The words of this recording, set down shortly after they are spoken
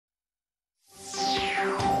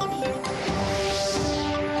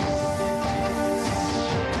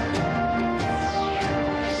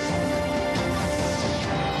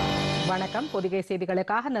வணக்கம். பொதிகை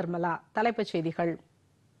செய்திகளுக்காக நிர்மலா. தலைப்புச் செய்திகள்.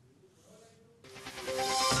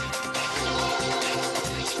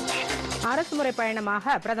 அரசுமுறை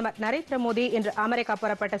பயணமாக பிரதமர் நரேந்திர மோடி இன்று அமெரிக்கா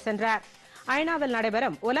புறப்பட்டு சென்றார். ஐநாவில்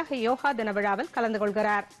நடைபெறும் உலக யோகா தின விழாவில் கலந்து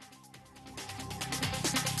கொள்கிறார்.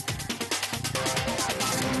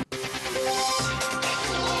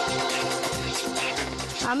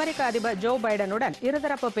 அமெரிக்க அதிபர் ஜோ பைடனுடன்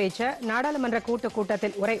இருதரப்பு பேச்சு, நாடாளுமன்ற கூட்டுக்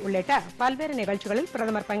கூட்டத்தில் உரை உள்ளிட்ட பல்வேறு நிகழ்ச்சிகளில்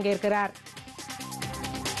பிரதமர் பங்கேற்கிறார்.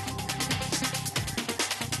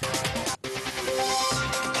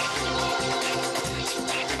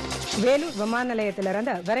 வேலூர் விமான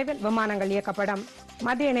நிலையத்திலிருந்து விரைவில் விமானங்கள் இயக்கப்படும்.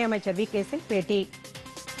 மத்திய இணையமைச்சர் வி.கே. சிங் பேட்டி.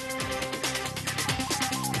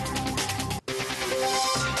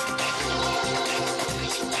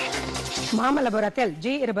 மாமல்லபுரத்தில்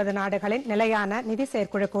G20 நாடுகளின் நிலையான நிதி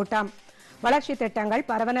செயற்குழு கூட்டம். வளர்ச்சி திட்டங்கள்,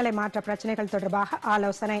 பருவநிலை மாற்ற பிரச்சினைகள் தொடர்பாக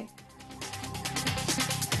ஆலோசனை.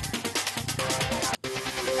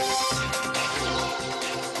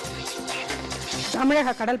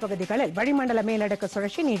 தமிழக கடல் பகுதிகளில் வளிமண்டல மேலடுக்கு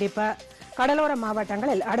சுழற்சி நீடிப்பு. கடலோர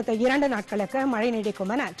மாவட்டங்களில் அடுத்த 2 நாட்களுக்கு மழை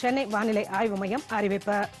நீடிக்கும் என சென்னை வானிலை ஆய்வு மையம்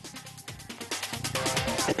அறிவிப்பு.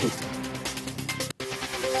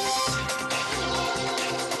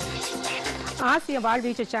 ஆசிய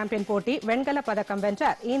வாழ்வீச்சு சாம்பியன் போட்டி வெண்கல பதக்கம்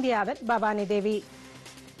வென்றார் இந்தியாவின் பவானி தேவி.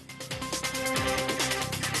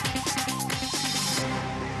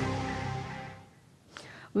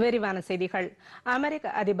 விரிவான செய்திகள்.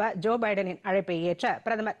 அமெரிக்க அதிபர் ஜோ பைடனின் அழைப்பை ஏற்ற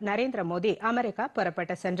பிரதமர் நரேந்திர மோடி அமெரிக்கா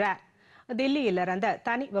புறப்பட்டு சென்றார். தில்லியிலிருந்து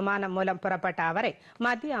தனி விமானம் மூலம் புறப்பட்ட அவரை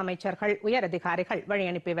மத்திய அமைச்சர்கள், உயரதிகாரிகள் வழி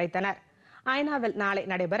அனுப்பி வைத்தனர். ஐநாவில் நாளை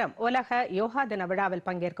நடைபெறும் உலக யோகா தின விழாவில்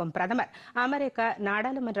பங்கேற்கும் பிரதமர் அமெரிக்க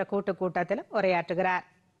நாடாளுமன்ற கூட்டுக் கூட்டத்திலும் உரையாற்றுகிறார்.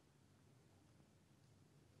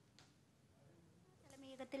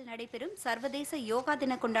 தலைமையகத்தில் நடைபெறும் சர்வதேச யோகா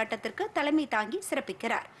தின கொண்டாட்டத்திற்கு தலைமை தாங்கி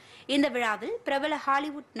சிறப்பிக்கிறார். இந்த விழாவில் பிரபல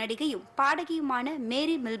ஹாலிவுட் நடிகையும் பாடகியுமான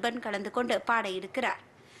மேரி மில்பர்ன் கலந்து கொண்டு பாட இருக்கிறார்.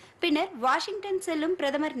 பின்னர் வாஷிங்டன் செல்லும்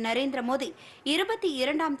பிரதமர் நரேந்திர மோடி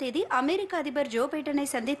 22ஆம் தேதி அமெரிக்க அதிபர் ஜோ பைடனை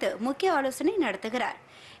சந்தித்து முக்கிய ஆலோசனை நடத்துகிறார்.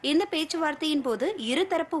 இந்த பேச்சுவார்த்தையின் போது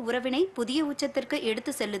இருதரப்பு உறவினை புதிய உச்சத்திற்கு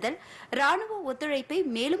எடுத்து செல்லுதல், ராணுவ ஒத்துழைப்பை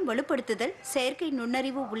மேலும் வலுப்படுத்துதல், செயற்கை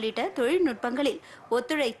நுண்ணறிவு உள்ளிட்ட தொழில்நுட்பங்களில்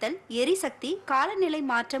ஒத்துழைத்தல், எரிசக்தி, காலநிலை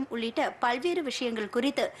மாற்றம் உள்ளிட்ட பல்வேறு விஷயங்கள்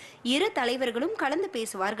குறித்து இரு தலைவர்களும் கலந்து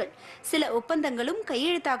பேசுவார்கள். சில ஒப்பந்தங்களும்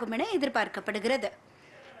கையெழுத்தாகும் என எதிர்பார்க்கப்படுகிறது.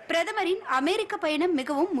 பிரதமரின் அமெரிக்க பயணம்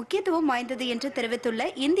மிகவும் முக்கியத்துவம் வாய்ந்தது என்று தெரிவித்துள்ள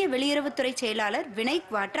இந்திய வெளியுறவுத்துறை செயலாளர் வினய்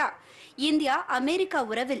குவாட்ரா, இந்தியா அமெரிக்கா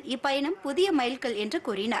உறவில் இப்பயணம் புதிய மைல்கல் என்று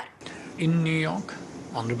கூறினார். In New York,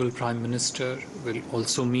 Honorable Prime Minister will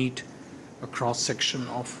also meet a cross-section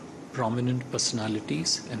of prominent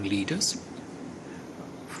personalities and leaders.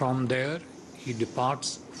 From there, he departs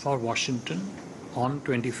for Washington on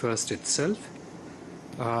 21st itself,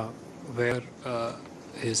 where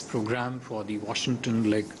his program for the Washington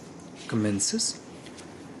leg commences.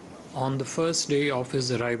 On the first day of his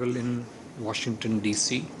arrival in Washington,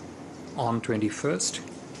 D.C. on 21st,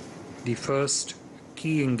 the first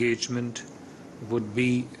key engagement would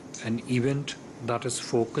be an event that is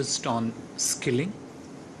focused on skilling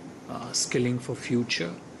for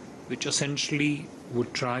future, which essentially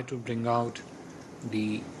would try to bring out the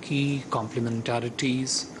key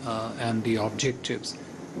complementarities and the objectives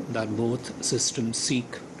that both systems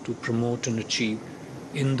seek to promote and achieve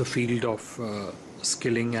in the field of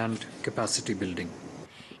skilling and capacity building.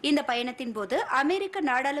 இந்த பயணத்தின் போது அமெரிக்க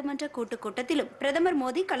நாடாளுமன்ற கூட்டுக் கூட்டத்திலும் பிரதமர்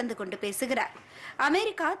மோடி கலந்து கொண்டு பேசுகிறார்.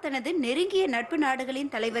 அமெரிக்கா தனது நெருங்கிய நட்பு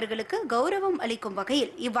நாடுகளின் தலைவர்களுக்கு கௌரவம் அளிக்கும்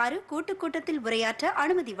வகையில் இவ்வாறு கூட்டுக் கூட்டத்தில் உரையாற்ற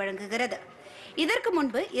அனுமதி வழங்குகிறது. இதற்கு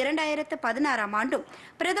முன்பு 2016ஆம் ஆண்டும்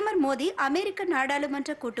பிரதமர் மோடி அமெரிக்க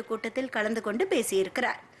நாடாளுமன்ற கூட்டுக் கூட்டத்தில் கலந்து கொண்டு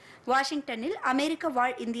பேசியிருக்கிறார். வாஷிங்டனில் அமெரிக்க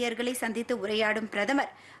வாழ் இந்தியர்களை சந்தித்து உரையாடும்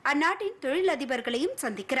பிரதமர் அந்நாட்டின் தொழிலதிபர்களையும்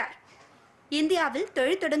சந்திக்கிறார். இந்தியாவில்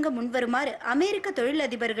தொழில் தொடங்க முன்வருமாறு அமெரிக்க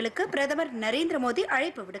தொழிலதிபர்களுக்கு பிரதமர் நரேந்திர மோடி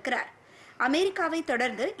அழைப்பு விடுக்கிறார். அமெரிக்காவை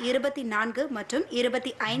தொடர்ந்து 24 மற்றும்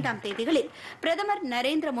 25ஆம் தேதிகளில் பிரதமர்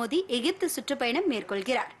நரேந்திர மோடி எகிப்து சுற்றுப்பயணம்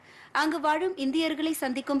மேற்கொள்கிறார். அங்கு வாழும் இந்தியர்களை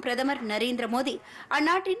சந்திக்கும் பிரதமர் நரேந்திர மோடி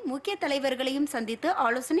அந்நாட்டின் முக்கிய தலைவர்களையும் சந்தித்து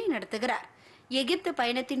ஆலோசனை நடத்துகிறார். எகிப்து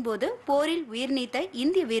பயணத்தின் போது போரில் உயிர் நீத்த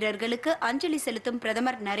இந்திய வீரர்களுக்கு அஞ்சலி செலுத்தும்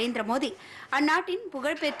பிரதமர் நரேந்திர மோடி அந்நாட்டின்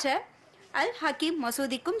புகழ்பெற்ற அல் ஹக்கீம்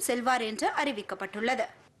மசூதிக்கும் செல்வார் என்று அறிவிக்கப்பட்டுள்ளது.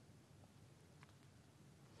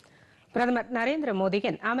 பிரதமர் நரேந்திர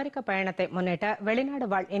மோடியின் அமெரிக்க பயணத்தை முன்னிட்டு வெளிநாடு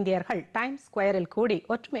வாழ் இந்தியர்கள் டைம்ஸ் ஸ்கொயரில் கூடி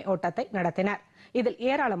ஒற்றுமை ஓட்டத்தை நடத்தினர். இதில்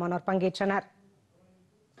ஏராளமானோர் பங்கேற்றனர்.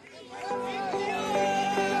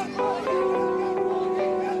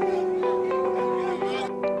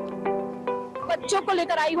 बच्चों को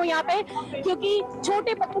लेकर आई हूँ यहाँ पे, क्योंकि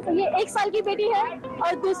छोटे बच्चों से, ये 1 साल की बेटी है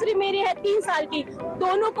और दूसरी मेरी है 3 साल की।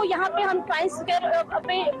 दोनों को यहाँ पे हम टाइम्स स्क्वायर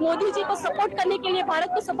पे मोदी जी को सपोर्ट करने के लिए, भारत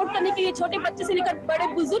को सपोर्ट करने के लिए छोटे बच्चे से लेकर बड़े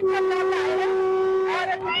बुजुर्ग तक आए हैं, और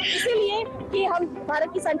इसीलिए कि हम भारत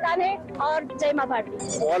की संतान है। और जय मां Bharti.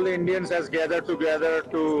 All Indians has gathered together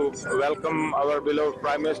to welcome our beloved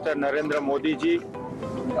Prime Minister Narendra Modi ji.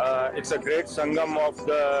 It's a great sangam of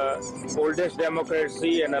the oldest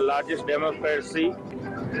democracy and the largest democracy.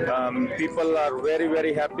 People are very,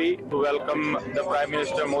 very happy to welcome the Prime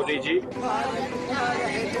Minister Modi ji.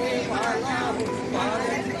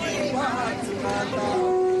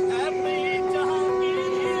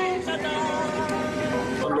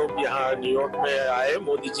 लोग यहाँ New York में आए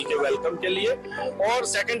मोदी जी के welcome के लिए। और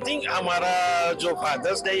second thing, हमारा जो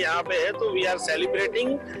फादर्स डे यहाँ पे है, तो we are celebrating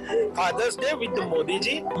fathers day with Modi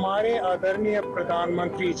ji. हमारे आदरणीय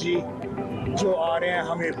प्रधानमंत्री जी जो आ रहे हैं,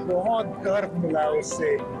 हमें बहुत गर्व मिला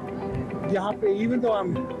उससे। यहाँ पे even though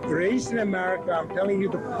I'm raised in America, I'm telling you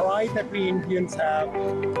the pride that we Indians have.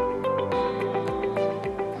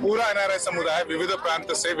 पूरा एनआरआई समुदाय विविध प्रांत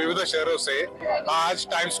से, विविध शहरों से आज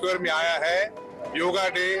टाइम्स स्क्वायर में आया है योगा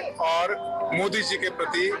डे, और मोदी जी के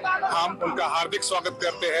प्रति हम उनका हार्दिक स्वागत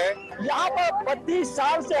करते हैं। यहाँ पर 32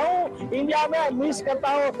 साल से हूँ, इंडिया में मिस करता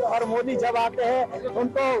हूँ, और मोदी जब आते हैं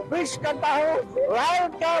उनको विश करता हूँ,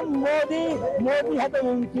 वेलकम मोदी। मोदी है तो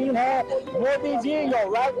मुमकिन है। Modi ji, you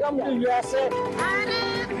welcome to USA.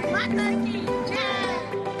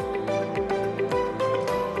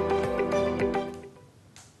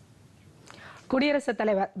 குடியரசுத்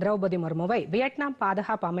தலைவர் திரௌபதி முர்முவை வியட்நாம்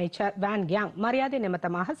பாதுகாப்பு அமைச்சர் வான் கியாங் மரியாதை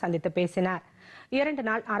நிமித்தமாக சந்தித்து பேசினார். 2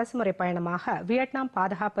 நாள் அரசுமுறை பயணமாக வியட்நாம்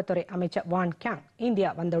பாதுகாப்புத்துறை அமைச்சர் வான் கியாங்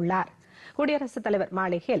இந்தியா வந்துள்ளார். குடியரசுத் தலைவர்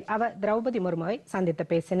மாளிகையில் அவர் திரௌபதி முர்முவை சந்தித்து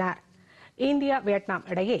பேசினார். இந்தியா வியட்நாம்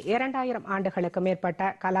இடையே 2000 ஆண்டுகளுக்கு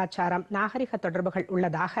மேற்பட்ட கலாச்சாரம், நாகரிக தொடர்புகள்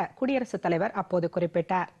உள்ளதாக குடியரசுத் தலைவர் அப்போது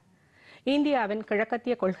குறிப்பிட்டார். இந்தியாவின்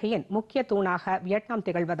கிழக்கத்திய கொள்கையின் முக்கிய தூணாக வியட்நாம்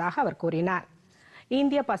திகழ்வதாக அவர் கூறினார்.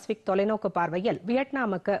 இந்திய பசிபிக் தொலைநோக்கு பார்வையில்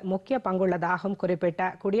வியட்நாமுக்கு முக்கிய பங்குள்ளதாகவும் குறிப்பிட்ட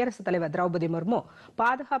குடியரசுத் தலைவர் திரௌபதி முர்மு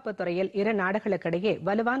பாதுகாப்பு துறையில் 2 நாடுகளுக்கிடையே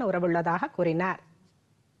வலுவான உறவுள்ளதாக கூறினார்.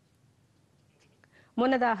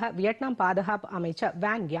 முன்னதாக வியட்நாம் பாதுகாப்பு அமைச்சர்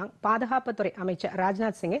வான் கியாங் பாதுகாப்புத்துறை அமைச்சர்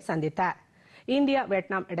ராஜ்நாத் சிங்கை சந்தித்தார். இந்தியா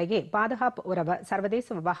வியட்நாம் இடையே பாதுகாப்பு உறவு, சர்வதேச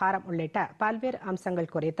விவகாரம் உள்ளிட்ட பல்வேறு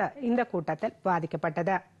அம்சங்கள் குறித்து இந்த கூட்டத்தில்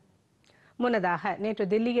விவாதிக்கப்பட்டது. முன்னதாக நேற்று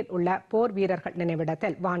தில்லியில் உள்ள போர் வீரர்கள்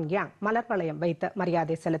நினைவிடத்தில் வான் கியாங் மலர் வளையம் வைத்து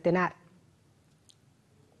மரியாதை செலுத்தினார்.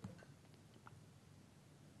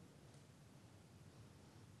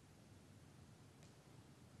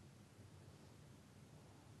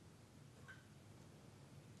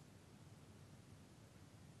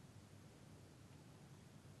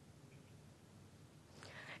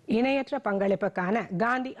 இணையற்ற பங்களிப்புக்கான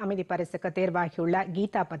காந்தி அமைதி பரிசுக்கு தேர்வாகியுள்ள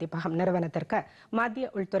கீதா பதிப்பகம் நிறுவனத்திற்கு மத்திய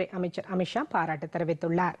உள்துறை அமைச்சர் அமித்ஷா பாராட்டு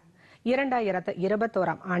தெரிவித்துள்ளார்.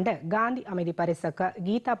 2021 ஆண்டு காந்தி அமைதி பரிசுக்கு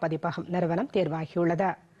கீதா பதிப்பகம் நிறுவனம் தேர்வாகியுள்ளது.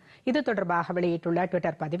 இது தொடர்பாக வெளியிட்டுள்ள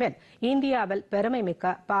ட்விட்டர் பதிவில், இந்தியாவில்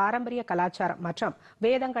பெருமைமிக்க பாரம்பரிய கலாச்சாரம் மற்றும்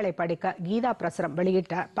வேதங்களை படிக்க கீதா பிரசுரம்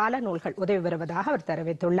வெளியிட்ட பல நூல்கள் உதவி வருவதாக அவர்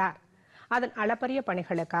தெரிவித்துள்ளார். அதன் அளப்பரிய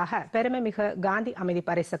பணிகளுக்காக பெருமைமிகு காந்தி அமைதி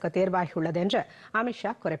பரிசுக்கு தேர்வாகியுள்ளது என்று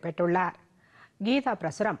அமித்ஷா குறிப்பிட்டுள்ளார். கீதா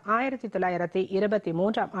பிரசுரம்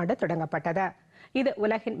 1923 ஆண்டு தொடங்கப்பட்டது. இது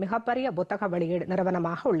உலகின் மிகப்பெரிய புத்தக வெளியீடு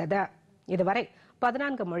நிறுவனமாக உள்ளது. இதுவரை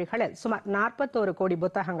 14 மொழிகளில் சுமார் 41 கோடி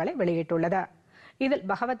புத்தகங்களை வெளியிட்டுள்ளது. இதில்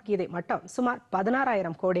பகவத்கீதை மட்டும் சுமார்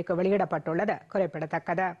 16,000 கோடிக்கு வெளியிடப்பட்டுள்ளது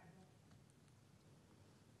குறிப்பிடத்தக்கது.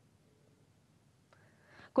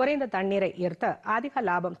 குறைந்த தண்ணீரை ஈர்த்து அதிக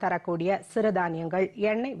லாபம் தரக்கூடிய சிறுதானியங்கள்,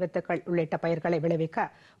 எண்ணெய் வித்துக்கள் உள்ளிட்ட பயிர்களை விளைவிக்க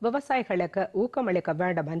விவசாயிகளுக்கு ஊக்கமளிக்க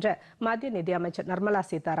வேண்டும் என்று மத்திய நிதியமைச்சர் நிர்மலா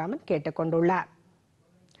சீதாராமன் கேட்டுக் கொண்டுள்ளார்.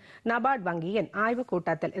 நபார்டு வங்கியின் ஆய்வுக்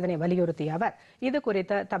கூட்டத்தில் இதனை வலியுறுத்திய அவர்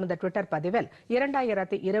இதுகுறித்து தமது ட்விட்டர் பதிவில்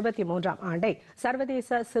 2023 ஆண்டை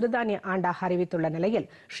சர்வதேச சிறுதானிய ஆண்டாக அறிவித்துள்ள நிலையில்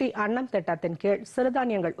ஸ்ரீ அன்னம் திட்டத்தின் கீழ்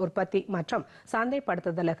சிறுதானியங்கள் உற்பத்தி மற்றும்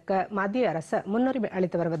சந்தைப்படுத்துதலுக்கு மத்திய அரசு முன்னுரிமை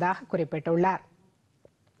அளித்து வருவதாக குறிப்பிட்டுள்ளார்.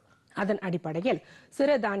 அதன் அடிப்படையில்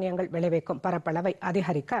சிறுதானியங்கள் விளைவிக்கும் பரப்பளவை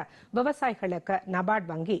அதிகரிக்க விவசாயிகளுக்கு நபார்டு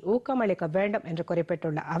வங்கி ஊக்கமளிக்க வேண்டும் என்று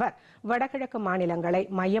குறிப்பிட்டுள்ள அவர், வடகிழக்கு மாநிலங்களை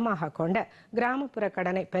மையமாக கொண்டு கிராமப்புற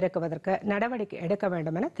கடனை பெருக்குவதற்கு நடவடிக்கை எடுக்க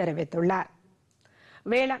வேண்டும் என தெரிவித்துள்ளார்.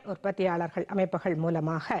 வேளாண் உற்பத்தியாளர்கள் அமைப்புகள்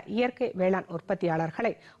மூலமாக இயற்கை வேளாண்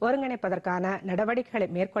உற்பத்தியாளர்களை ஒருங்கிணைப்பதற்கான நடவடிக்கைகளை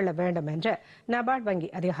மேற்கொள்ள வேண்டும் என்று நபார்டு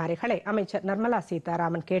வங்கி அதிகாரிகளை அமைச்சர் நிர்மலா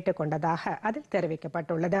சீதாராமன் கேட்டுக் கொண்டதாக அதில்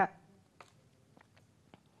தெரிவிக்கப்பட்டுள்ளது.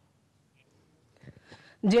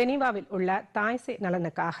 ஜெனீவாவில் உள்ள தாய்சே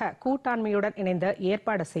நலனுக்காக கூட்டாண்மையுடன் இணைந்து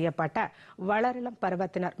ஏற்பாடு செய்யப்பட்ட வளரிளம்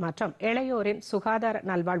பருவத்தினர் மற்றும் இளையோரின் சுகாதார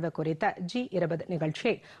நல்வாழ்வு குறித்த G20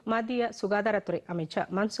 நிகழ்ச்சியை மத்திய சுகாதாரத்துறை அமைச்சர்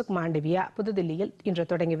மன்சுக் மாண்டவியா புதுதில்லியில் இன்று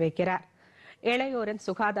தொடங்கி வைக்கிறார். இளையோரின்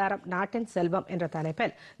சுகாதாரம் நாட்டின் செல்வம் என்ற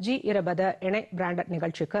தலைப்பில் G20 இணை பிராண்டட்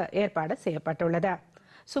நிகழ்ச்சிக்கு ஏற்பாடு செய்யப்பட்டுள்ளது.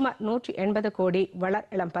 சுமார் 180 கோடி வளர்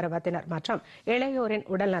இளம் பருவத்தினர் மற்றும் இளையோரின்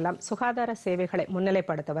உடல்நலம் சுகாதார சேவைகளை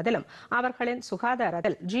முன்னிலைப்படுத்துவதிலும் அவர்களின்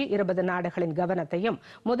சுகாதாரத்தில் G20 நாடுகளின் கவனத்தையும்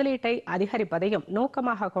முதலீட்டை அதிகரிப்பதையும்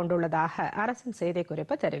நோக்கமாக கொண்டுள்ளதாக அரசின்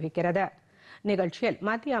செய்திக்குறிப்பு தெரிவிக்கிறது. நிகழ்ச்சியில்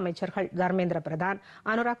மத்திய அமைச்சர்கள் தர்மேந்திர பிரதான்,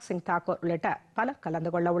 அனுராக் சிங் தாக்கூர் உள்ளிட்ட பலர்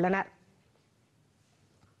கலந்து கொள்ள உள்ளனர்.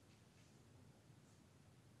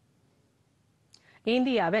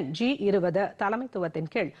 இந்தியாவின் G20 தலைமைத்துவத்தின்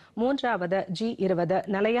கீழ் 3வது G20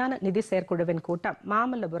 நிலையான நிதி செயற்குழுவின் கூட்டம்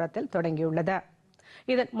மாமல்லபுரத்தில் தொடங்கியுள்ளது.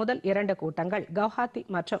 இதன் முதல் 2 கூட்டங்கள் கவுஹாத்தி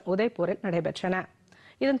மற்றும் உதய்பூரில் நடைபெற்றன.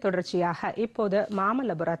 இதன் தொடர்ச்சியாக இப்போது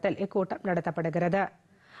மாமல்லபுரத்தில் இக்கூட்டம் நடத்தப்படுகிறது.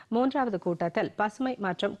 3வது கூட்டத்தில் பசுமை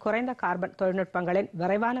மற்றும் குறைந்த கார்பன் தொழில்நுட்பங்களின்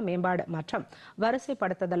விரைவான மேம்பாடு மற்றும்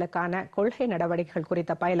வரிசைப்படுத்துதலுக்கான கொள்கை நடவடிக்கைகள்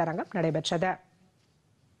குறித்த பயிலரங்கம் நடைபெற்றது.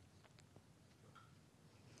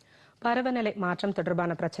 பருவநிலை மாற்றம்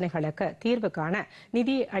தொடர்பான பிரச்சினைகளுக்கு தீர்வு காண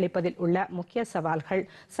நிதியை அளிப்பதில் உள்ள முக்கிய சவால்கள்,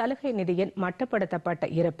 சலுகை நிதியின் மட்டுப்படுத்தப்பட்ட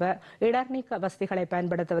இருப்பு, இடர்நீக்க வசதிகளை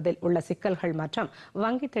பயன்படுத்துவதில் உள்ள சிக்கல்கள் மற்றும்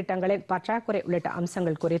வங்கி திட்டங்களின் பற்றாக்குறை உள்ளிட்ட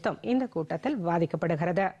அம்சங்கள் குறித்தும் இந்த கூட்டத்தில்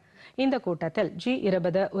விவாதிக்கப்படுகிறது. இந்த கூட்டத்தில்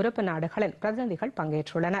G20 உறுப்பு நாடுகளின் பிரதிநிதிகள்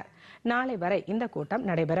பங்கேற்றுள்ளனர். நாளை வரை இந்த கூட்டம்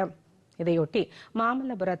நடைபெறும். இதையொட்டி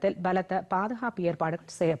மாமல்லபுரத்தில் பலத்த பாதுகாப்பு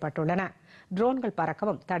ஏற்பாடுகள் செய்யப்பட்டுள்ளன. ட்ரோன்கள்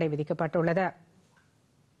பறக்கவும் தடை விதிக்கப்பட்டுள்ளது.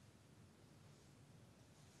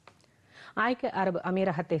 ஐக்கிய அரபு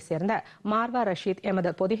அமீரகத்தை சேர்ந்த மார்வா ரஷீத் எமது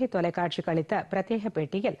பொதிகை தொலைக்காட்சிக்கு அளித்த பிரத்யேக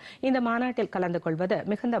பேட்டியில் இந்த மாநாட்டில் கலந்து கொள்வது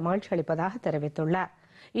மிகுந்த மகிழ்ச்சி அளிப்பதாக தெரிவித்துள்ளார்.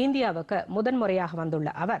 இந்தியாவுக்கு முதன்முறையாக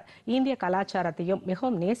வந்துள்ள அவர் இந்திய கலாச்சாரத்தையும்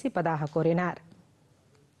மிகவும் நேசிப்பதாக கூறினார்.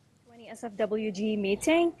 SFWG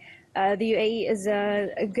meeting, the UAE is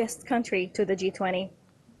a guest country to the G20.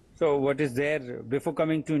 So what is there before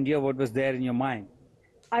coming to India? What was there in your mind?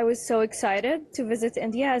 I was so excited to visit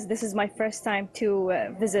India as this is my first time to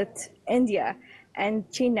visit India and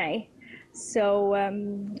Chennai. So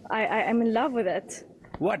I'm in love with it.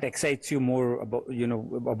 What excites you more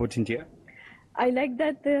about India? I like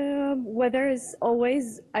that the weather is always,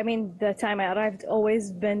 the time I arrived, always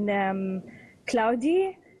been cloudy,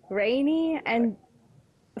 rainy, and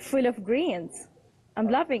full of greens. I'm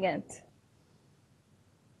loving it.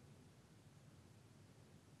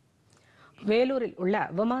 வேலூரில் உள்ள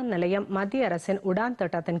விமான நிலையம் மத்திய அரசின் உடான்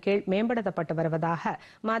திட்டத்தின் கீழ் மேம்படுத்தப்பட்டு வருவதாக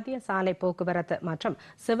மத்திய சாலை போக்குவரத்து மற்றும்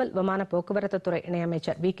சிவில் விமான போக்குவரத்து துறை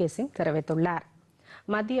இணையமைச்சர் V.K. சிங் தெரிவித்துள்ளார்.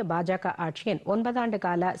 மத்திய பாஜக ஆட்சியின் 9 ஆண்டு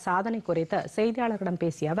கால சாதனை குறித்து செய்தியாளர்களிடம்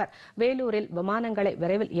பேசிய அவர் வேலூரில் விமானங்களை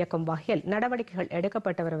விரைவில் இயக்கும் வகையில் நடவடிக்கைகள்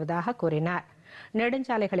எடுக்கப்பட்டு வருவதாக கூறினார்.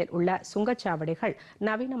 நெடுஞ்சாலைகளில் உள்ள சுங்கச்சாவடிகள்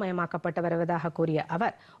நவீனமயமாக்கப்பட்டு வருவதாக கூறிய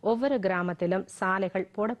அவர் ஒவ்வொரு கிராமத்திலும் சாலைகள்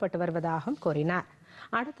போடப்பட்டு வருவதாகவும் கூறினார்.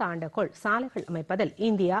 அடுத்த ஆண்டுக்குள் சாலைகள் அமைப்பதில்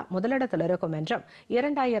இந்தியா முதலிடத்தில் இருக்கும் என்றும்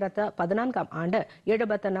 2014ஆம் ஆண்டு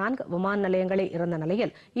 74 விமான நிலையங்களே இருந்த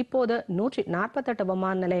நிலையில் இப்போது 148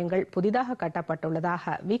 விமான நிலையங்கள் புதிதாக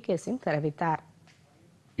கட்டப்பட்டுள்ளதாக V.K. சிங் தெரிவித்தார்.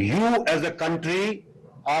 You as a country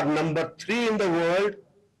are number 3 in the world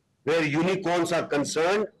where unicorns are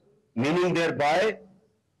concerned, meaning thereby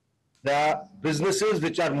the businesses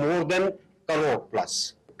which are more than crore plus.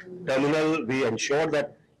 Terminal, we ensure that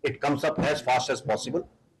it comes up as fast as possible.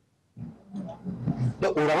 The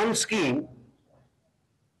Udan scheme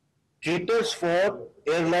caters for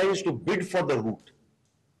airlines to bid for the route.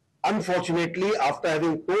 Unfortunately, after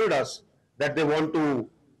having told us that they want to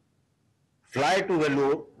fly to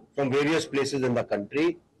Vellore from various places in the country,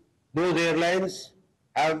 those airlines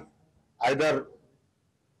have either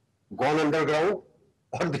gone underground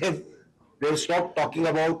or they've stopped talking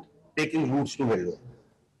about taking routes to Vellore.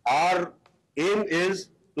 Our aim is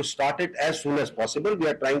to start it as soon as possible. We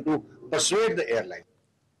are trying to persuade the airline.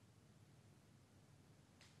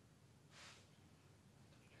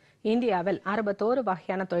 இந்தியாவில் 61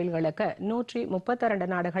 வகையான தொழில்களுக்கு 132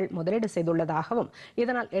 நாடுகள் முதலீடு செய்துள்ளதாகவும்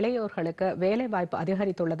இதனால் இளையோர்களுக்கு வேலை வாய்ப்பு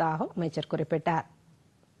அதிகரித்துள்ளதாகவும் அமைச்சர் குறிப்பிட்டார்.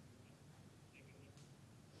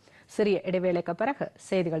 சிறிய இடைவேளைக்கு பிறகு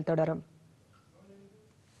செய்திகள் தொடரும்.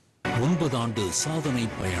 9 ஆண்டு சாதனை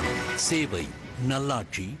பயணம், சேவை,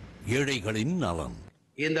 நல்லாட்சி, ஏழைகளின் நலம்.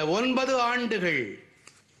 இந்த 9 ஆண்டுகள்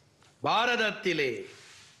பாரதத்திலே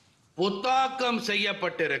புத்தாக்கம்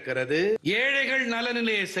செய்யப்பட்டிருக்கிறது, ஏழைகள்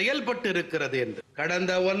நலனிலே செயல்பட்டு இருக்கிறது என்று.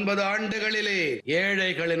 கடந்த 9 ஆண்டுகளிலே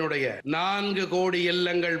ஏழைகளினுடைய 4 கோடி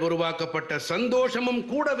இல்லங்கள் உருவாக்கப்பட்ட சந்தோஷமும்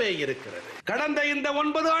கூடவே இருக்கிறது. கடந்த இந்த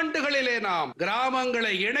 9 ஆண்டுகளிலே நாம்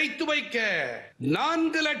கிராமங்களை இணைத்து வைக்க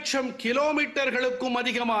 4 லட்சம் கிலோமீட்டர்களுக்கும்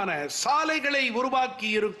அதிகமான சாலைகளை உருவாக்கி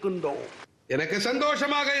இருக்கின்றோம். எனக்கு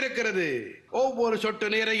சந்தோஷமாக இருக்கிறது. ஒவ்வொரு சொட்டு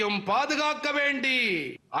நீரையும் பாதுகாக்க வேண்டி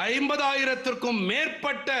 50,000த்திற்கும்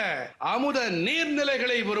மேற்பட்ட அமுத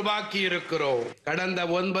நீர்நிலைகளை உருவாக்கி இருக்கிறோம். கடந்த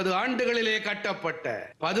 9 ஆண்டுகளிலே கட்டப்பட்ட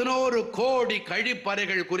 11 கோடி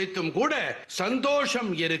கழிப்பறைகள் குறித்தும் கூட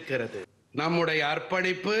சந்தோஷம் இருக்கிறது. நம்முடைய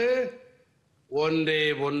அர்ப்பணிப்பு ஒன்றே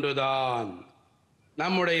ஒன்றுதான்,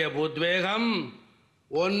 நம்முடைய உத்வேகம்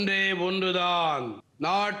ஒன்றே ஒன்றுதான்,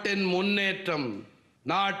 நாட்டின் முன்னேற்றம்,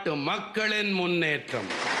 நாட்டு மக்களின் முன்னேற்றம்.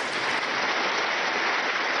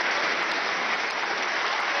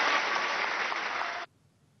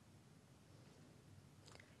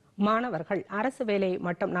 மாணவர்கள் அரசு வேலையை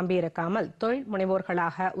மட்டும் நம்பியிருக்காமல் தொழில்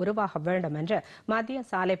முனைவோர்களாக உருவாக வேண்டும் என்று மத்திய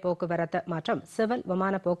சாலை போக்குவரத்து மற்றும் சிவில்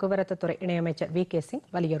விமான போக்குவரத்து துறை இணையமைச்சர் வி.கே. சிங்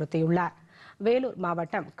வலியுறுத்தியுள்ளார். வேலூர்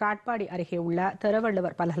மாவட்டம் காட்பாடி அருகே உள்ள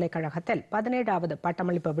திருவள்ளுவர் பல்கலைக்கழகத்தில் 17வது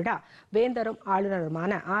பட்டமளிப்பு விழா வேந்தரும்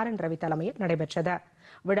ஆளுநருமான ஆர்.என். ரவி தலைமையில் நடைபெற்றது.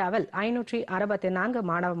 விழாவில் 564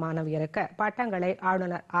 மாணவ மாணவியருக்கு பட்டங்களை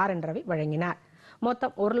ஆளுநர் ஆர்.என். ரவி வழங்கினார்.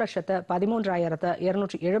 மொத்தம்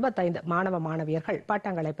 1,13,275 மாணவ மாணவியர்கள்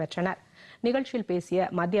பட்டங்களை பெற்றனர். நிகழ்ச்சியில் பேசிய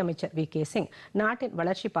மத்திய அமைச்சர் வி.கே. சிங் நாட்டின்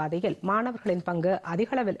வளர்ச்சி பாதையில் மாணவர்களின் பங்கு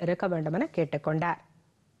அதிகளவில் இருக்க வேண்டும் என கேட்டுக் கொண்டார்.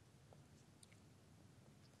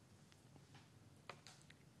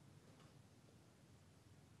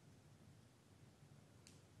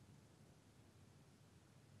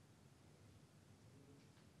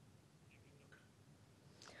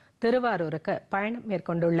 திருவாரூருக்கு பயணம்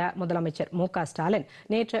மேற்கொண்டுள்ள முதலமைச்சர் மு.க. ஸ்டாலின்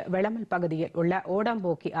நேற்று வெளமல் பகுதியில் உள்ள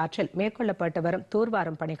ஓடாம்போக்கி ஆற்றில் மேற்கொள்ளப்பட்டு வரும்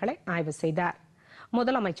தூர்வாரும் பணிகளை ஆய்வு செய்தார்.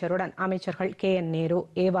 முதலமைச்சருடன் அமைச்சர்கள் கே.என். நேரு,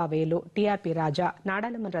 ஏவா வேலு, டி.ஆர்.பி. ராஜா,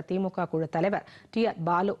 நாடாளுமன்ற திமுக குழு தலைவர் டி.ஆர்.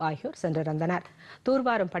 பாலு ஆகியோர் சென்றிருந்தனர்.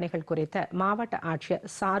 தூர்வாரும் பணிகள் குறித்து மாவட்ட ஆட்சியர்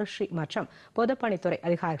சாருஸ்ரீ மற்றும் பொதுப்பணித்துறை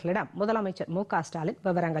அதிகாரிகளிடம் முதலமைச்சர் மு.க. ஸ்டாலின்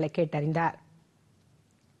விவரங்களை கேட்டறிந்தார்.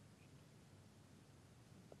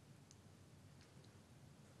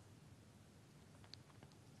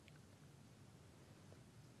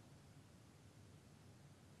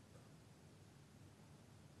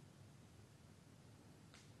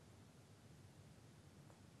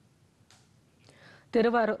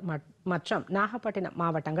 திருவாரூர் மற்றும் நாகப்பட்டினம்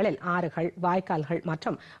மாவட்டங்களில் ஆறுகள், வாய்க்கால்கள்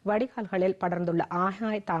மற்றும் வடிகால்களில் படர்ந்துள்ள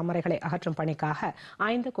ஆகாய தாமரைகளை அகற்றும் பணிக்காக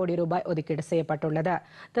 5 கோடி ரூபாய் ஒதுக்கீடு செய்யப்பட்டுள்ளது.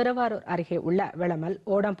 திருவாரூர் அருகே உள்ள வெளமல்,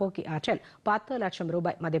 ஓடம்போக்கி ஆற்றில் 10 லட்சம்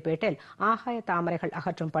ரூபாய் மதிப்பீட்டில் ஆகாய தாமரைகள்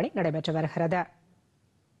அகற்றும் பணி நடைபெற்று வருகிறது.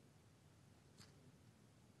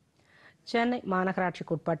 சென்னை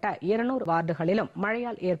மாநகராட்சிக்குட்பட்ட 200 வார்டுகளிலும்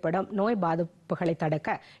மழையால் ஏற்படும் நோய் பாதிப்புகளை தடுக்க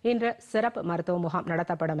இன்று சிறப்பு மருத்துவ முகாம்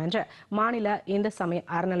நடத்தப்படும் என்று மாநில இந்து சமய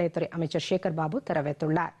அறநிலையத்துறை அமைச்சர் சேகர் பாபு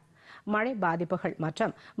தெரிவித்துள்ளார். மழை பாதிப்புகள்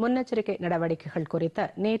மற்றும் முன்னெச்சரிக்கை நடவடிக்கைகள் குறித்து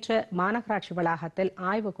நேற்று மாநகராட்சி வளாகத்தில்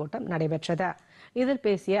ஆய்வுக் கூட்டம் நடைபெற்றது. இதில்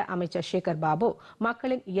பேசிய அமைச்சர் சேகர் பாபு,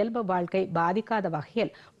 மக்களின் இயல்பு வாழ்க்கை பாதிக்காத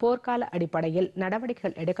வகையில் போர்க்கால அடிப்படையில்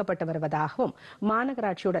நடவடிக்கைகள் எடுக்கப்பட்டு வருவதாகவும்,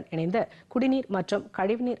 மாநகராட்சியுடன் இணைந்து குடிநீர் மற்றும்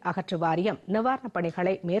கழிவுநீர் அகற்று வாரியம் நிவாரணப்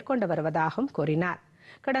பணிகளை மேற்கொண்டு வருவதாகவும் கூறினார்.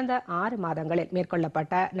 கடந்த 6 மாதங்களில்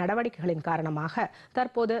மேற்கொள்ளப்பட்ட நடவடிக்கைகளின் காரணமாக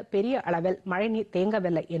தற்போது பெரிய அளவில் மழைநீர்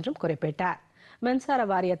தேங்கவில்லை என்றும் குறிப்பிட்டார். மின்சார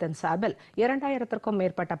வாரியத்தின் சார்பில் 2000த்திற்கும்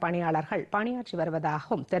மேற்பட்ட பணியாளர்கள் பணியாற்றி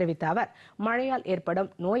வருவதாகவும் தெரிவித்த அவர், மழையால் ஏற்படும்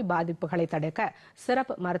நோய் பாதிப்புகளை தடுக்க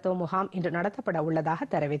சிறப்பு மருத்துவ முகாம் இன்று நடத்தப்பட உள்ளதாக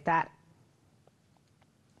தெரிவித்தார்.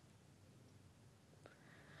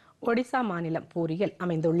 ஒடிசா மாநிலம் பூரியில்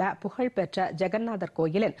அமைந்துள்ள புகழ்பெற்ற ஜெகநாதர்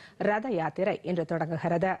கோயிலின் ரத யாத்திரை இன்று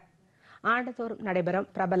தொடங்குகிறது. ஆண்டுதோறும்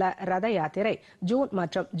நடைபெறும் பிரபல ரத யாத்திரை ஜூன்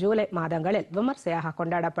மற்றும் ஜூலை மாதங்களில் விமர்சையாக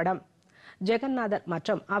கொண்டாடப்படும். ஜெகநாதர்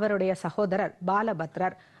மற்றும் அவருடைய சகோதரர்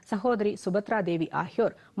பாலபத்ரர், சகோதரி சுபத்ரா தேவி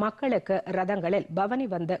ஆகியோர் மக்களுக்கு ரதங்களில் பவனி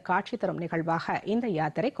வந்து காட்சி தரும் நிகழ்வாக இந்த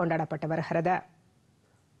யாத்திரை கொண்டாடப்பட்டு வருகிறது.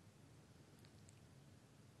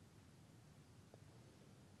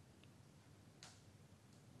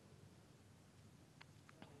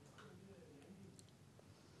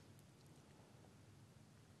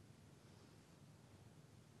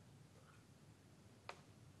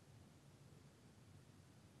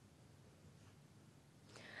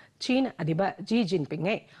 சீன அதிபர் ஜி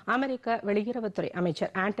ஜின்பிங்கை அமெரிக்க வெளியுறவுத்துறை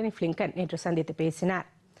அமைச்சர் ஆண்டனி பிளிங்கன் நேற்று சந்தித்து பேசினார்.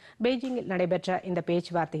 பெய்ஜிங்கில் நடைபெற்ற இந்த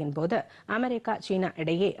பேச்சுவார்த்தையின் போது அமெரிக்கா, சீனா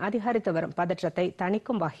இடையே அதிகரித்து வரும் பதற்றத்தை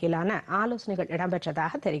தணிக்கும் வகையிலான ஆலோசனைகள்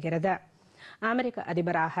இடம்பெற்றதாக தெரிகிறது. அமெரிக்க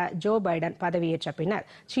அதிபராக ஜோ பைடன் பதவியேற்ற பின்னர்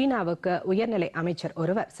சீனாவுக்கு உயர்நிலை அமைச்சர்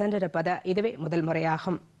ஒருவர் சென்றிருப்பது இதுவே முதல்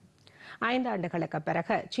முறையாகும். 5 ஆண்டுகளுக்கு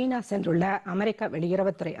பிறகு சீனா சென்றுள்ள அமெரிக்க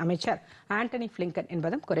வெளியுறவுத்துறை அமைச்சர் ஆண்டனி பிளிங்கன்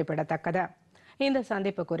என்பதும் குறிப்பிடத்தக்கது. இந்த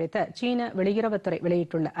சந்திப்பு குறித்து சீன வெளியுறவுத்துறை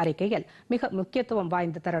வெளியிட்டுள்ள அறிக்கையில் மிக முக்கியத்துவம்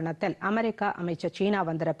வாய்ந்த தருணத்தில் அமெரிக்கா அமைச்சர் சீனா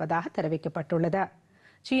வந்திருப்பதாக தெரிவிக்கப்பட்டுள்ளது.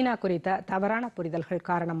 சீனா குறித்த தவறான புரிதல்கள்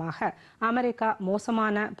காரணமாக அமெரிக்கா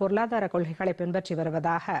மோசமான பொருளாதார கொள்கைகளை பின்பற்றி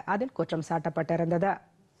வருவதாக அதில் குற்றம் சாட்டப்பட்டிருந்தது.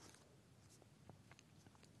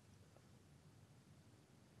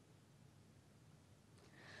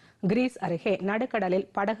 கிரீஸ் அருகே நடுக்கடலில்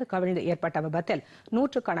படகு கவிழ்ந்து ஏற்பட்ட விபத்தில்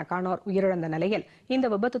நூற்றுக்கணக்கானோர் உயிரிழந்த நிலையில் இந்த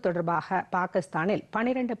விபத்து தொடர்பாக பாகிஸ்தானில்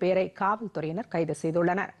 12 பேரை காவல்துறையினர் கைது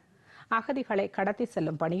செய்துள்ளனர். அகதிகளை கடத்தி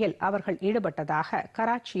செல்லும் பணியில் அவர்கள் ஈடுபட்டதாக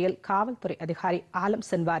கராச்சியில் காவல்துறை அதிகாரி ஆலம்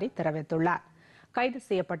சின்வாரி தெரிவித்துள்ளார். கைது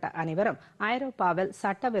செய்யப்பட்ட அனைவரும் ஐரோப்பாவில்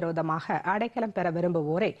சட்டவிரோதமாக அடைக்கலம் பெற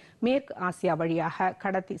விரும்புவோரை மேற்கு ஆசியா வழியாக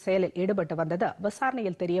கடத்தி செயலில் ஈடுபட்டு வந்தது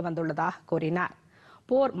விசாரணையில் தெரியவந்துள்ளதாக கூறினார்.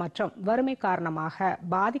 போர் மற்றும் வறுமை காரணமாக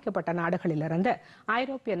பாதிக்கப்பட்ட நாடுகளிலிருந்து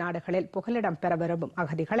ஐரோப்பிய நாடுகளில் புகலிடம் பெற விரும்பும்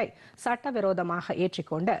அகதிகளை சட்டவிரோதமாக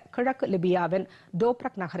ஏற்றிக்கொண்டு கிழக்கு லிபியாவின்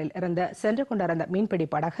டோப்ரக் நகரில் இருந்து சென்று கொண்டிருந்த மீன்பிடி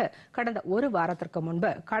படகு கடந்த 1 வாரத்திற்கு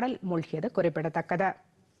முன்பு கடல் மூழ்கியது குறிப்பிடத்தக்கது.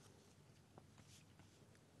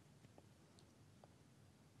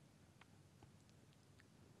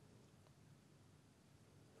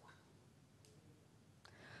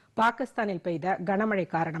 பாகிஸ்தானில் பெய்த கனமழை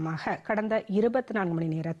காரணமாக கடந்த 24 மணி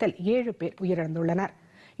நேரத்தில் 7 பேர் உயிரிழந்துள்ளனர்.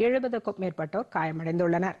 70க்கும் மேற்பட்டோர்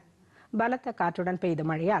காயமடைந்துள்ளனர். பலத்த காற்றுடன் பெய்த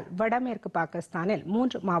மழையால் வடமேற்கு பாகிஸ்தானில்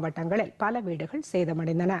 3 மாவட்டங்களில் பல வீடுகள்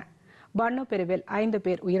சேதமடைந்தன. பன்னு பிரிவில் 5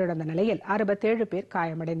 பேர் உயிரிழந்த நிலையில் 67 பேர்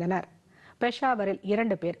காயமடைந்தனர். பெஷாவரில்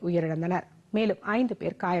 2 பேர் உயிரிழந்தனர். மேலும் 5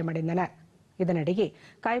 பேர் காயமடைந்தனர். இதனிடையே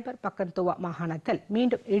கைபர் பக்துன்குவா மாகாணத்தில்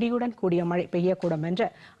மீண்டும் இடியுடன் கூடிய மழை பெய்யக்கூடும் என்று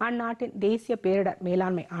அந்நாட்டின் தேசிய பேரிடர்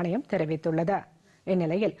மேலாண்மை ஆணையம் தெரிவித்துள்ளது.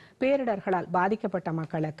 இந்நிலையில் பேரிடர்களால் பாதிக்கப்பட்ட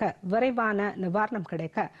மக்களுக்கு விரைவான நிவாரணம்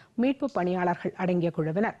கிடைக்க மீட்பு பணியாளர்கள் அடங்கிய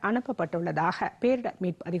குழுவினர் அனுப்பப்பட்டுள்ளதாக பேரிடர்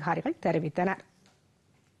மீட்பு அதிகாரிகள் தெரிவித்தனர்.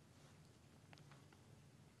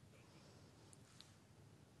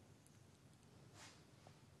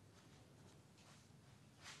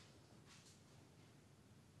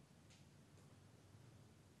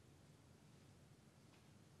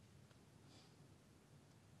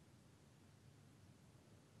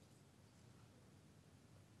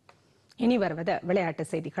 இனி வருவது விளையாட்டு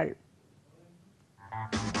செய்திகள்.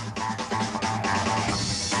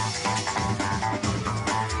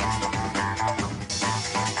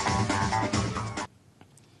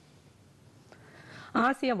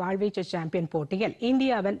 ஆசிய வாழ்வீச்சு சாம்பியன் போட்டியில்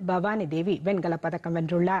இந்தியாவின் பவானி தேவி வெண்கலப் பதக்கம்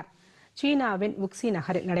வென்றுள்ளார். சீனாவின் உக்சி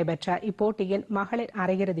நகரில் நடைபெற்ற இப்போட்டியின் மகளிர்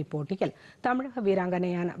அரையிறுதிப் போட்டியில் தமிழக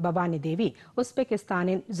வீராங்கனையான பவானி தேவி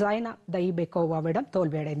உஸ்பெகிஸ்தானின் ஜைனா தைபெகோவாவிடம்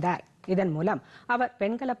தோல்வியடைந்தார். இதன் மூலம் அவர்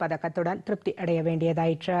வெண்கல பதக்கத்துடன் திருப்தி அடைய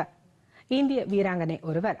வேண்டியதாயிற்று. இந்திய வீராங்கனை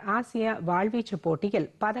ஒருவர் ஆசிய வாழ்வீச்சு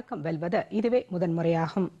போட்டியில் பதக்கம் வெல்வது இதுவே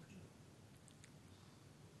முதன்முறையாகும்.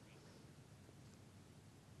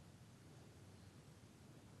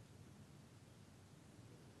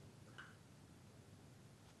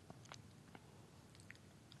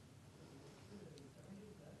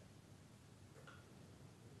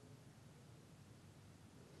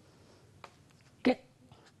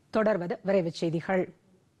 தொடர்வது விரைவுச் செய்திகள்.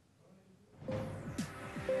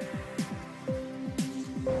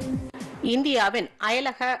 இந்தியாவின்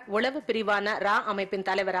அயலக உளவு பிரிவான ரா அமைப்பின்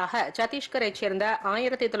தலைவராக சத்தீஸ்கரைச் சேர்ந்த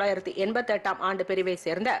 1988ஆம் ஆண்டு பிரிவை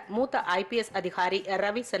சேர்ந்த மூத்த IPS அதிகாரி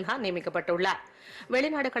ரவி சின்ஹா நியமிக்கப்பட்டுள்ளார்.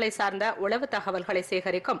 வெளிநாடுகளை சார்ந்த உளவு தகவல்களை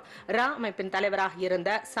சேகரிக்கும் ரா அமைப்பின் தலைவராக இருந்த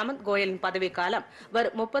சமந்த் கோயலின் பதவிக்காலம்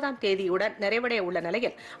வரும் 30ஆம் தேதியுடன் நிறைவடைய உள்ள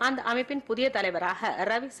நிலையில் அந்த அமைப்பின் புதிய தலைவராக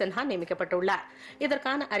ரவி சின்ஹா நியமிக்கப்பட்டுள்ளார்.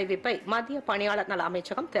 இதற்கான அறிவிப்பை மத்திய பணியாளர் நல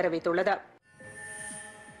அமைச்சகம் தெரிவித்துள்ளது.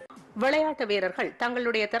 விளையாட்டு வீரர்கள்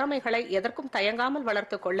தங்களுடைய திறமைகளை எதற்கும் தயங்காமல்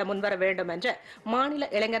வளர்த்துக் கொள்ள முன்வர வேண்டும் என்று மாநில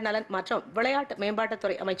இளைஞர் நலன் மற்றும் விளையாட்டு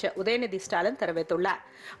மேம்பாட்டுத்துறை அமைச்சர் உதயநிதி ஸ்டாலின் தெரிவித்துள்ளார்.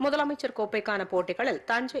 முதலமைச்சர் கோப்பைக்கான போட்டிகளில்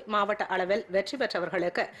தஞ்சை மாவட்ட அளவில் வெற்றி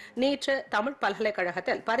பெற்றவர்களுக்கு நேற்று தமிழ்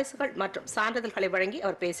பல்கலைக்கழகத்தில் பரிசுகள் மற்றும் சான்றிதழ்களை வழங்கி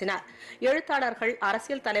அவர் பேசினார். எழுத்தாளர்கள்,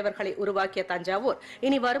 அரசியல் தலைவர்களை உருவாக்கிய தஞ்சாவூர்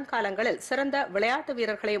இனி வரும் காலங்களில் சிறந்த விளையாட்டு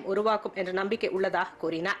வீரர்களையும் உருவாக்கும் என்ற நம்பிக்கை உள்ளதாக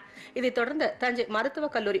கூறினார். இதைத் தொடர்ந்து தஞ்சை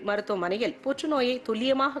மருத்துவக் கல்லூரி மருத்துவமனையில் புற்றுநோயை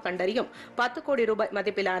துல்லியமாக கண்டறியும் 10 கோடி ரூபாய்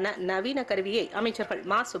மதிப்பிலான நவீன கருவியை அமைச்சர்கள்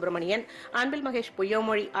மா சுப்பிரமணியன், அன்பில் மகேஷ்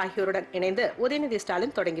பொய்யோமொழி ஆகியோருடன் இணைந்து உதயநிதி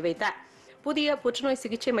ஸ்டாலின் தொடங்கி வைத்தார். புதிய புற்றுநோய்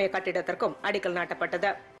சிகிச்சை மைய கட்டிடத்திற்கும் அடிக்கல்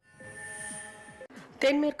நாட்டப்பட்டது.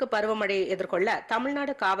 தென்மேற்கு பருவமழையை எதிர்கொள்ள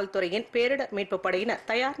தமிழ்நாடு காவல்துறையின் பேரிடர் மீட்பு படையினர்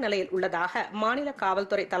தயார் நிலையில் உள்ளதாக மாநில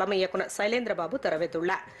காவல்துறை தலைமை இயக்குநர் சைலேந்திரபாபு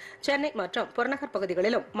தெரிவித்துள்ளார். சென்னை மற்றும் புறநகர்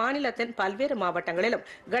பகுதிகளிலும் மாநிலத்தின் பல்வேறு மாவட்டங்களிலும்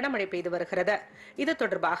கனமழை பெய்து வருகிறது. இது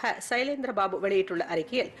தொடர்பாக சைலேந்திரபாபு வெளியிட்டுள்ள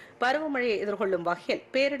அறிக்கையில், பருவமழையை எதிர்கொள்ளும் வகையில்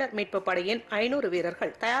பேரிடர் மீட்பு படையின் 500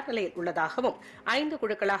 வீரர்கள் தயார் நிலையில் உள்ளதாகவும் 5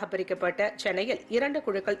 குழுக்களாக பிரிக்கப்பட்ட சென்னையில் 2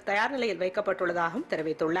 குழுக்கள் தயார் நிலையில் வைக்கப்பட்டுள்ளதாகவும்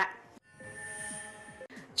தெரிவித்துள்ளார்.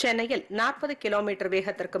 சென்னையில் 40 கிலோமீட்டர்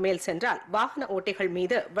வேகத்திற்கு மேல் சென்றால் வாகன ஓட்டிகள்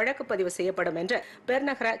மீது வழக்கு பதிவு செய்யப்படும் என்று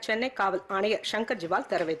பெருநகர சென்னை காவல் ஆணையர் சங்கர் ஜிவால்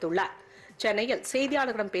தெரிவித்துள்ளார். சென்னையில்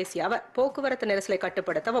செய்தியாளர்களிடம் பேசிய அவர், போக்குவரத்து நெரிசலை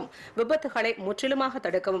கட்டுப்படுத்தவும் விபத்துகளை முற்றிலுமாக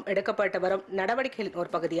தடுக்கவும் எடுக்கப்பட்டு வரும் நடவடிக்கைகளின்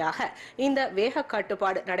ஒரு பகுதியாக இந்த வேக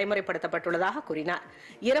கட்டுப்பாடு நடைமுறைப்படுத்தப்பட்டுள்ளதாக கூறினார்.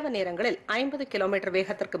 இரவு நேரங்களில் 50 கிலோமீட்டர்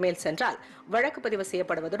வேகத்திற்கு மேல் சென்றால் வழக்கு பதிவு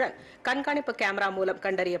செய்யப்படுவதுடன் கண்காணிப்பு கேமரா மூலம்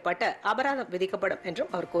கண்டறியப்பட்டு அபராதம் விதிக்கப்படும்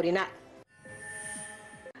என்றும் அவர் கூறினார்.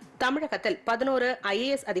 தமிழகத்தில் 11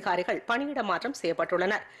 IAS அதிகாரிகள் பணியிட மாற்றம்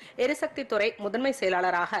செய்யப்பட்டுள்ளனர். எரிசக்தி துறை முதன்மை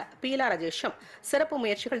செயலாளராக பீலா ராஜேஷும், சிறப்பு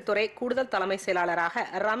முயற்சிகள் துறை கூடுதல் தலைமை செயலாளராக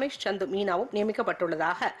ரமேஷ் சந்து மீனாவும்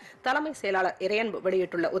நியமிக்கப்பட்டுள்ளதாக தலைமை செயலாளர் இறையன்பு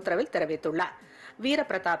வெளியிட்டுள்ள உத்தரவில் தெரிவித்துள்ளார்.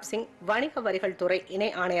 வீரபிரதாப் சிங் வணிக வரிகள் துறை இணை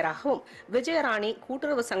ஆணையராகவும், விஜயராணி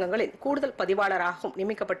கூட்டுறவு சங்கங்களின் கூடுதல் பதிவாளராகவும்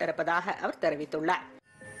நியமிக்கப்பட்டிருப்பதாக அவர் தெரிவித்துள்ளார்.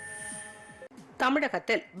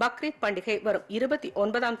 தமிழகத்தில் பக்ரீத் பண்டிகை வரும்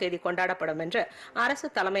 29ஆம் தேதி கொண்டாடப்படும் என்று அரசு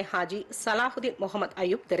தலைமை ஹாஜி சலாஹுதீன் முகமது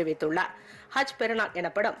அயூப் தெரிவித்துள்ளார். ஹஜ் பெருநாள்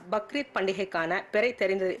எனப்படும் பக்ரீத் பண்டிகைக்கான பிறை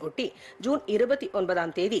தெரிந்ததை ஒட்டி ஜூன்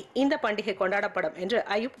 29ஆம் தேதி இந்த பண்டிகை கொண்டாடப்படும் என்று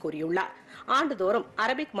அயூப் கூறியுள்ளார். ஆண்டுதோறும்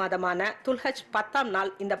அரபிக் மாதமான துல்ஹஜ் 10ஆம்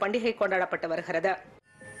நாள் இந்த பண்டிகை கொண்டாடப்பட்டு வருகிறது.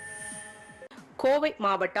 கோவை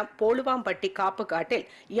மாவட்டம் போலுவாம்பட்டி காப்பு காட்டில்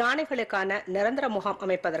யானைகளுக்கான நிரந்தர முகாம்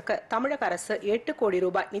அமைப்பதற்கு தமிழக அரசு 8 கோடி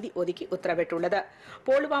ரூபாய் நிதி ஒதுக்கி உத்தரவிட்டுள்ளது.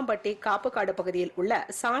 போலுவாம்பட்டி காப்புக்காடு பகுதியில் உள்ள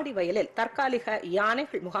சாடி வயலில் தற்காலிக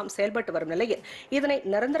யானைகள் முகாம் செயல்பட்டு வரும் நிலையில் இதனை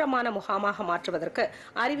நிரந்தரமான முகாமாக மாற்றுவதற்கு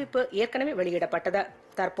அறிவிப்பு ஏற்கனவே வெளியிடப்பட்டது.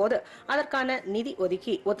 தற்போது அதற்கான நிதி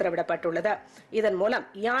ஒதுக்கி உத்தரவிடப்பட்டுள்ளது. இதன் மூலம்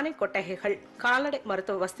யானை கொட்டகைகள், கால்நடை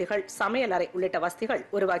மருத்துவ வசதிகள், சமையலறை உள்ளிட்ட வசதிகள்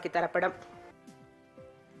உருவாக்கி தரப்படும்.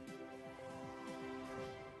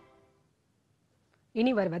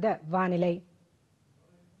 இனி வருவது வானிலை.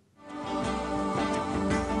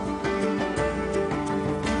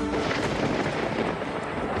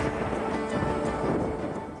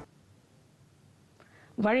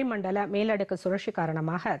 வளிமண்டல மேலடுக்கு சுழற்சி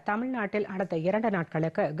காரணமாக தமிழ்நாட்டில் அடுத்த 2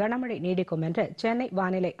 நாட்களுக்கு கனமழை நீடிக்கும் என்று சென்னை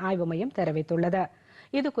வானிலை ஆய்வு மையம் தெரிவித்துள்ளது.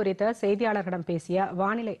 இதுகுறித்து செய்தியாளர்களிடம் பேசிய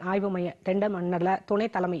வானிலை ஆய்வு மைய தென்மண்டல துணை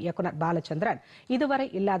தலைமை இயக்குநர் பாலச்சந்திரன், இதுவரை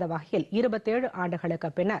இல்லாத வகையில் 27 ஆண்டுகளுக்கு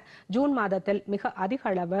பின்னர் ஜூன் மாதத்தில் மிக அதிக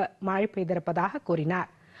அளவு மழை பெய்திருப்பதாக கூறினார்.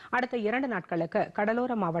 அடுத்த 2 நாட்களுக்கு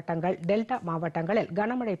கடலோர மாவட்டங்கள், டெல்டா மாவட்டங்களில்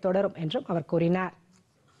கனமழை தொடரும் என்றும் அவர் கூறினார்.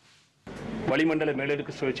 வளிமண்டல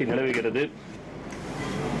மேலடுக்கு சுழற்சி நிலவுகிறது.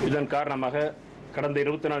 இதன் காரணமாக கடந்த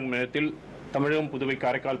 24 மணி நேரத்தில் தமிழகம், புதுவை,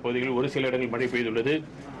 காரைக்கால் பகுதிகளில் ஒரு சில இடங்களில் மழை பெய்துள்ளது.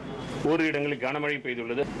 ஓரிரு இடங்களில் கனமழை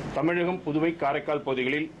பெய்துள்ளது. தமிழகம், புதுவை, காரைக்கால்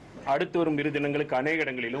பகுதிகளில் அடுத்து வரும் 2 தினங்களுக்கு அநேக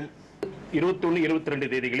இடங்களிலும் 21, 22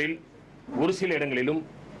 தேதிகளில் ஒரு சில இடங்களிலும்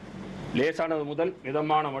லேசானது முதல்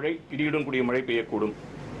மிதமான மழை, இடியுடன் கூடிய மழை பெய்யக்கூடும்.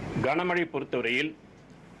 கனமழை பொறுத்தவரையில்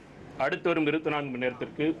அடுத்து வரும் 24 மணி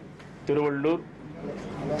நேரத்திற்கு திருவள்ளூர்,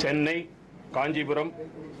 சென்னை, காஞ்சிபுரம்,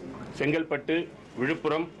 செங்கல்பட்டு,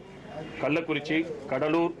 விழுப்புரம், கள்ளக்குறிச்சி,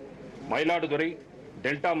 கடலூர், மயிலாடுதுறை,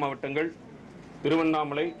 டெல்டா மாவட்டங்கள்,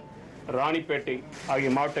 திருவண்ணாமலை, ராணிப்பேட்டை ஆகிய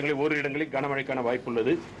மாவட்டங்களில் ஓரிரு இடங்களில் கனமழைக்கான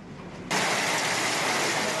வாய்ப்புள்ளது.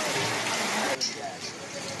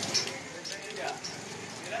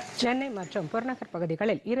 சென்னை மற்றும் புறநகர்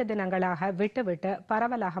பகுதிகளில் 2 தினங்களாக விட்டு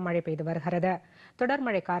பரவலாக மழை பெய்து வருகிறது. தொடர்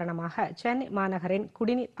மழை காரணமாக சென்னை மாநகரின்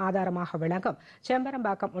குடிநீர் ஆதாரமாக விளங்கும்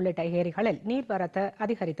செம்பரம்பாக்கம் உள்ளிட்ட ஏரிகளில் நீர்வரத்து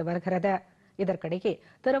அதிகரித்து வருகிறது. இதற்கிடையே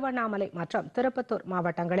திருவண்ணாமலை மற்றும் திருப்பத்தூர்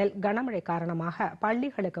மாவட்டங்களில் கனமழை காரணமாக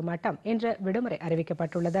பள்ளிகளுக்கு மட்டும் இன்று விடுமுறை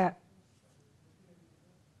அறிவிக்கப்பட்டுள்ளது.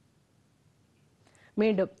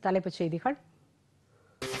 மீண்டும் தலைப்புச் செய்திகள்.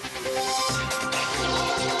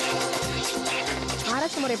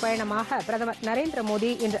 அரசுமுறை பயணமாக பிரதமர் நரேந்திர மோடி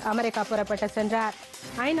இன்று அமெரிக்கா புறப்பட்டு சென்றார்.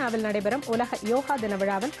 ஐநாவில் நடைபெறும் உலக யோகா தின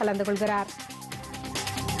விழாவில் கலந்து கொள்கிறார்.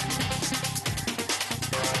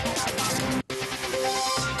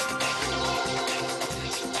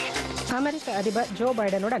 அமெரிக்க அதிபர் ஜோ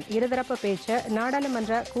பைடனுடன் இருதரப்பு பேச்சு,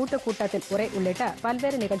 நாடாளுமன்ற கூட்டுக் கூட்டத்தில் உரை உள்ளிட்ட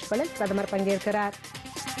பல்வேறு நிகழ்ச்சிகளில் பிரதமர் பங்கேற்கிறார்.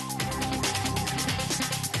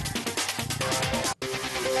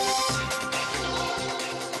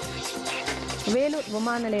 வேலூர்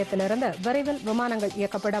விமான நிலையத்திலிருந்து விரைவில் விமானங்கள்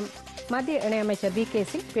இயக்கப்படும். மத்திய இணையமைச்சர் வி.கே.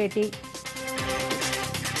 சிங் பேட்டி.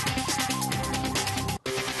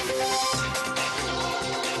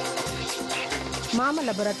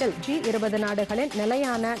 மாமல்லபுரத்தில் G20 நாடுகளின்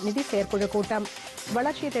நிலையான நிதி செயற்குழு கூட்டம்.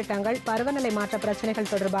 வளர்ச்சி திட்டங்கள், பருவநிலை மாற்ற பிரச்சினைகள்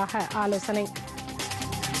தொடர்பாக ஆலோசனை.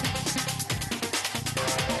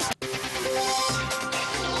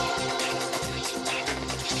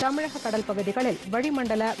 தமிழக கடல் பகுதிகளில்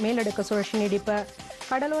வளிமண்டல மேலடுக்கு சுழற்சி நீடிப்பு.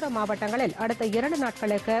 கடலோர மாவட்டங்களில் அடுத்த 2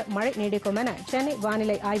 நாட்களுக்கு மழை நீடிக்கும் என சென்னை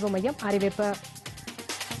வானிலை ஆய்வு மையம் அறிவிப்பு.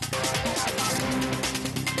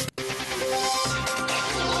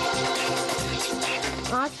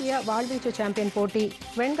 ஆசிய வாள்வீச்சு சாம்பியன் போட்டி.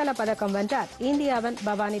 வெண்கல பதக்கம் வென்றார் இந்தியாவின்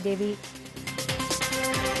பவானி தேவி.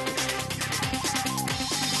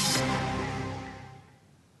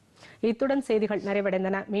 இத்துடன் செய்திகள்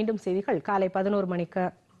நிறைவடைந்தன. மீண்டும் செய்திகள் காலை 11 மணிக்கு.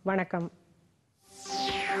 வணக்கம்.